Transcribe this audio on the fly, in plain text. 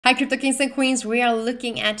Hi crypto kings and queens, we are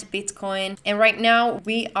looking at Bitcoin and right now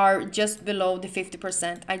we are just below the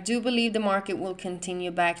 50%. I do believe the market will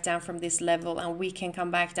continue back down from this level and we can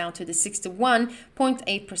come back down to the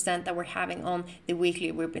 61.8% that we're having on the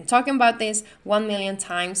weekly. We've been talking about this 1 million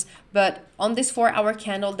times, but on this 4-hour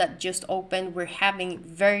candle that just opened, we're having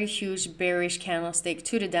very huge bearish candlestick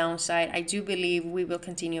to the downside. I do believe we will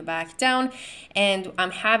continue back down and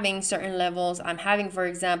I'm having certain levels. I'm having, for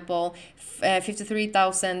example,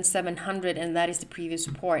 53,700 and that is the previous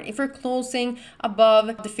support. If we're closing above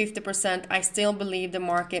the 50%, I still believe the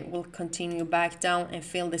market will continue back down and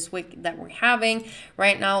fill this wick that we're having.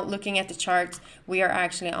 Right now, looking at the charts, we are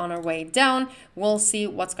actually on our way down. We'll see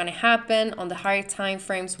what's going to happen. On the higher time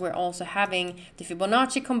frames, we're also having the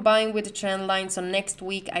Fibonacci combined with the trend line. So next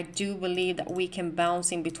week, I do believe that we can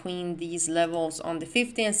bounce in between these levels on the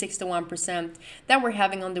 50 and 61% that we're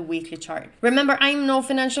having on the weekly chart. Remember, I'm no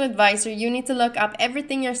financial advisor. You need to look up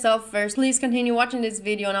everything yourself first. Please continue watching this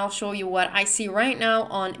video and I'll show you what I see right now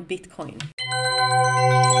on Bitcoin.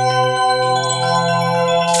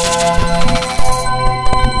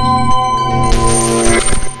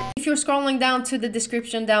 If you're scrolling down to the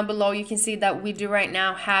description down below, you can see that we do right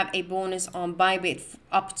now have a bonus on Bybit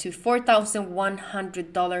up to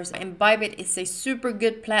 $4,100. And Bybit is a super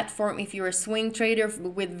good platform if you're a swing trader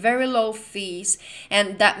with very low fees.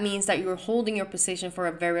 And that means that you're holding your position for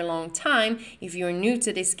a very long time if you're new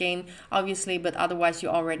to this game, obviously, but otherwise you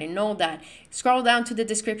already know that. Scroll down to the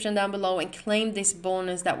description down below and claim this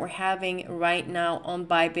bonus that we're having right now on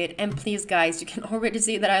Bybit. And please guys, you can already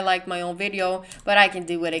see that I like my own video, but I can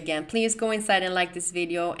do it again. Please go inside and like this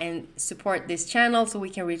video and support this channel so we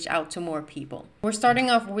can reach out to more people. We're starting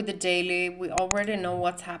off with the daily. We already know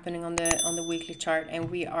what's happening on the weekly chart, and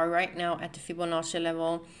we are right now at the Fibonacci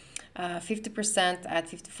level, 50% at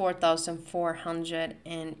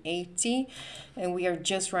 54,480, and we are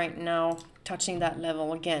just right now touching that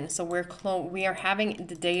level again. So we are having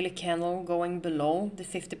the daily candle going below the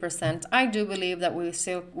 50%. I do believe that we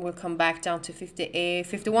still will come back down to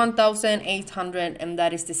 51,800, and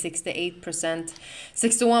that is the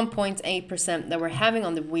 61.8% that we're having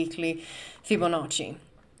on the weekly Fibonacci.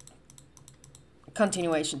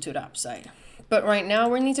 Continuation to the upside. But right now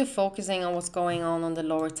we need to focusing on what's going on the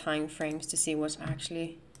lower time frames to see what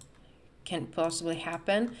actually can possibly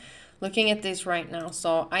happen. Looking at this right now,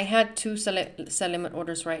 so I had two sell limit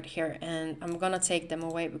orders right here, and I'm gonna take them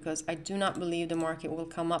away because I do not believe the market will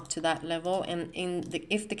come up to that level. And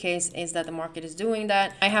if the case is that the market is doing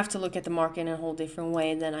that, I have to look at the market in a whole different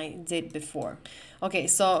way than I did before. Okay,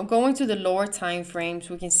 so going to the lower time frames,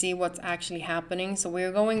 we can see what's actually happening. So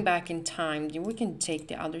we're going back in time. We can take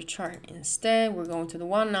the other chart instead. We're going to the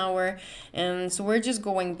 1 hour, and so we're just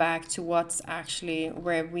going back to what's actually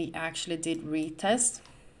where we actually did retest.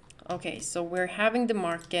 Okay, so we're having the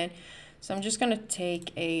market. So I'm just going to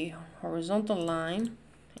take a horizontal line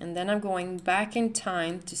and then I'm going back in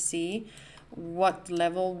time to see what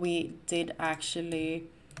level we did actually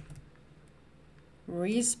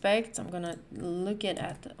respect. I'm going to look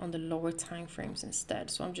at on the lower time frames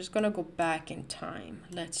instead. So I'm just going to go back in time.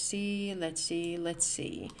 Let's see.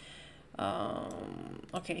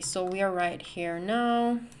 Okay, so we are right here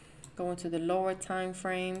now. Going to the lower time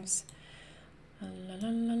frames.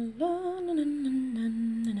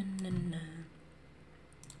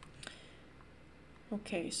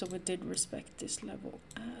 Okay, so we did respect this level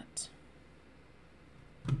at.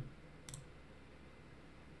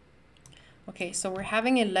 Okay, so we're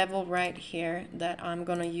having a level right here that I'm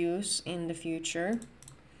gonna use in the future.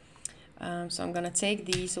 So I'm gonna take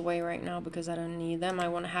these away right now because I don't need them. I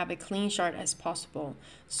want to have a clean chart as possible.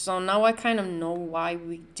 So now I kind of know why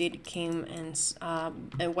we did came and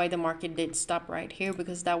why the market did stop right here,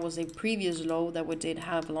 because that was a previous low that we did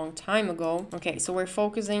have a long time ago. Okay, so we're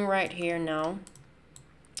focusing right here now.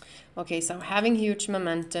 Okay, so having huge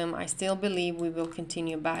momentum, I still believe we will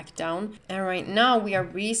continue back down. And right now we are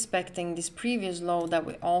respecting this previous low that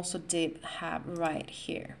we also did have right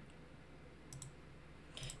here.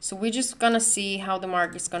 So we're just gonna see how the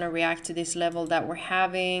market's gonna react to this level that we're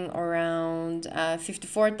having around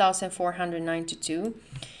 54,492.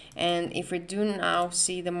 And if we do now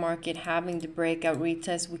see the market having the breakout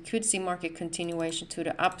retest, we could see market continuation to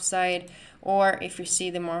the upside, or if you see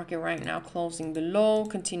the market right now closing below,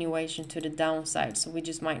 continuation to the downside. So we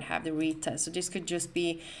just might have the retest. So this could just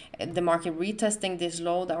be the market retesting this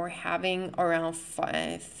low that we're having around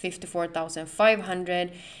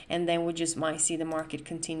 54,500, and then we just might see the market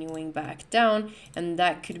continuing back down, and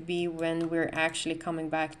that could be when we're actually coming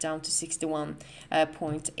back down to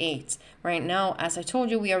 61.8. Right now, as I told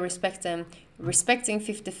you, we are respecting the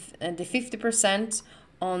 50%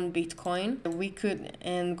 on Bitcoin. We could,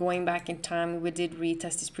 and going back in time, we did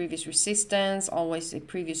retest this previous resistance, always a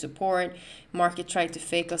previous support. Market tried to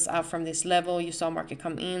fake us out from this level. You saw market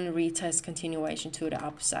come in, retest, continuation to the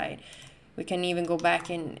upside. We can even go back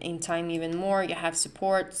in time even more. You have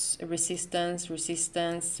supports, resistance,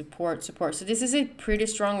 resistance, support, support. So this is a pretty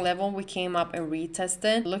strong level. We came up and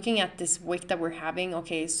retested. Looking at this wick that we're having,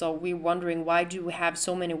 okay, so we're wondering, why do we have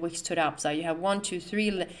so many wicks to the upside? You have 1, 2,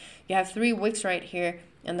 3, you have 3 wicks right here.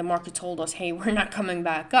 And the market told us, hey, we're not coming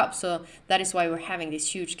back up. So that is why we're having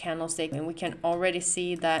this huge candlestick. And we can already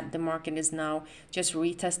see that the market is now just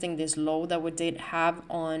retesting this low that we did have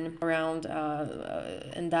on around,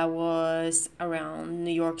 and that was around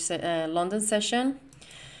New York, London session.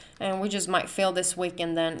 And we just might fail this week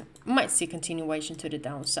and then might see continuation to the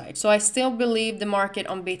downside. So I still believe the market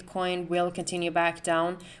on Bitcoin will continue back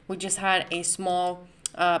down. We just had a small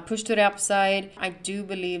push to the upside. I do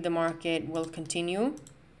believe the market will continue.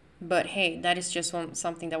 But hey, that is just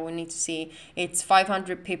something that we need to see. It's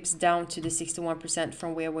 500 pips down to the 61%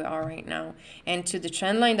 from where we are right now. And to the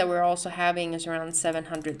trend line that we're also having is around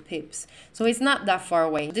 700 pips. So it's not that far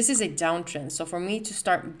away. This is a downtrend. So for me to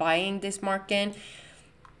start buying this market,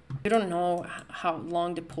 we don't know how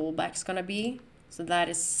long the pullback's gonna be. So that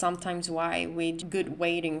is sometimes why we're good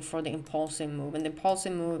waiting for the impulsive move. And the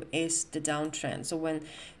impulsive move is the downtrend. So when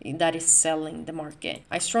that is selling the market.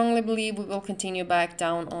 I strongly believe we will continue back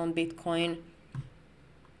down on Bitcoin.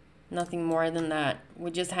 Nothing more than that.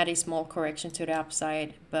 We just had a small correction to the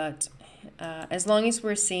upside. But as long as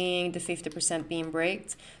we're seeing the 50% being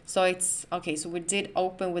breaked. So it's okay. So we did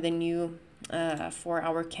open with a new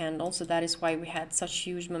 4-hour candle, so that is why we had such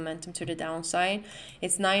huge momentum to the downside.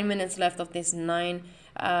 It's 9 minutes left of this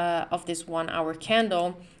 1-hour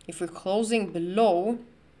candle. If we're closing below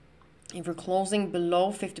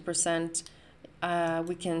 50%,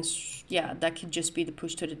 we can, yeah, that could just be the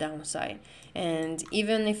push to the downside. And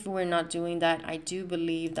even if we're not doing that, I do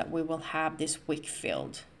believe that we will have this wick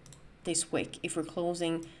filled. This wick, if we're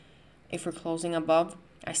closing above,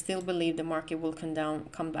 I still believe the market will come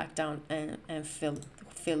back down and fill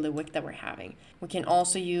the wick that we're having. We can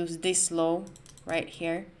also use this low right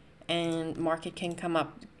here, and market can come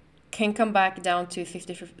back down to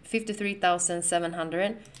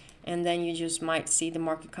 53,700, and then you just might see the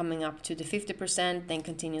market coming up to the 50%, then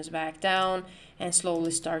continues back down and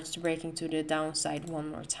slowly starts to breaking to the downside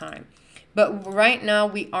one more time. But right now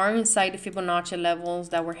we are inside the Fibonacci levels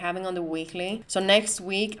that we're having on the weekly. So next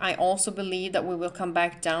week, I also believe that we will come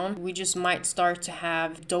back down. We just might start to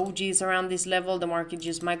have dojis around this level. The market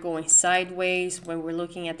just might go in sideways when we're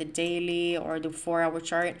looking at the daily or the 4-hour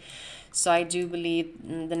chart. So I do believe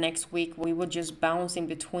the next week we will just bounce in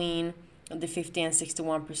between the 50 and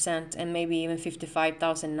 61% and maybe even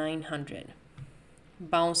 55,900.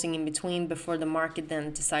 Bouncing in between before the market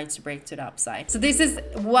then decides to break to the upside. So this is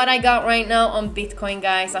what I got right now on Bitcoin,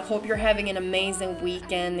 guys. I hope you're having an amazing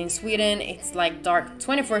weekend. In Sweden it's like dark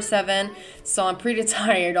 24/7, so I'm pretty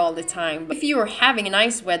tired all the time. But if you are having a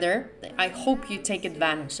nice weather, I hope you take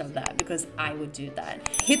advantage of that, because I would do that.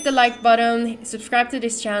 Hit the like button, subscribe to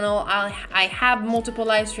this channel. I have multiple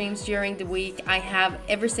live streams during the week. I have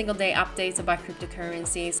every single day updates about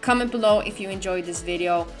cryptocurrencies. Comment below if you enjoyed this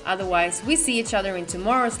video. Otherwise, we see each other in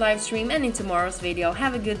tomorrow's live stream and in tomorrow's video.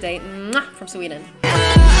 Have a good day. Mwah, from Sweden.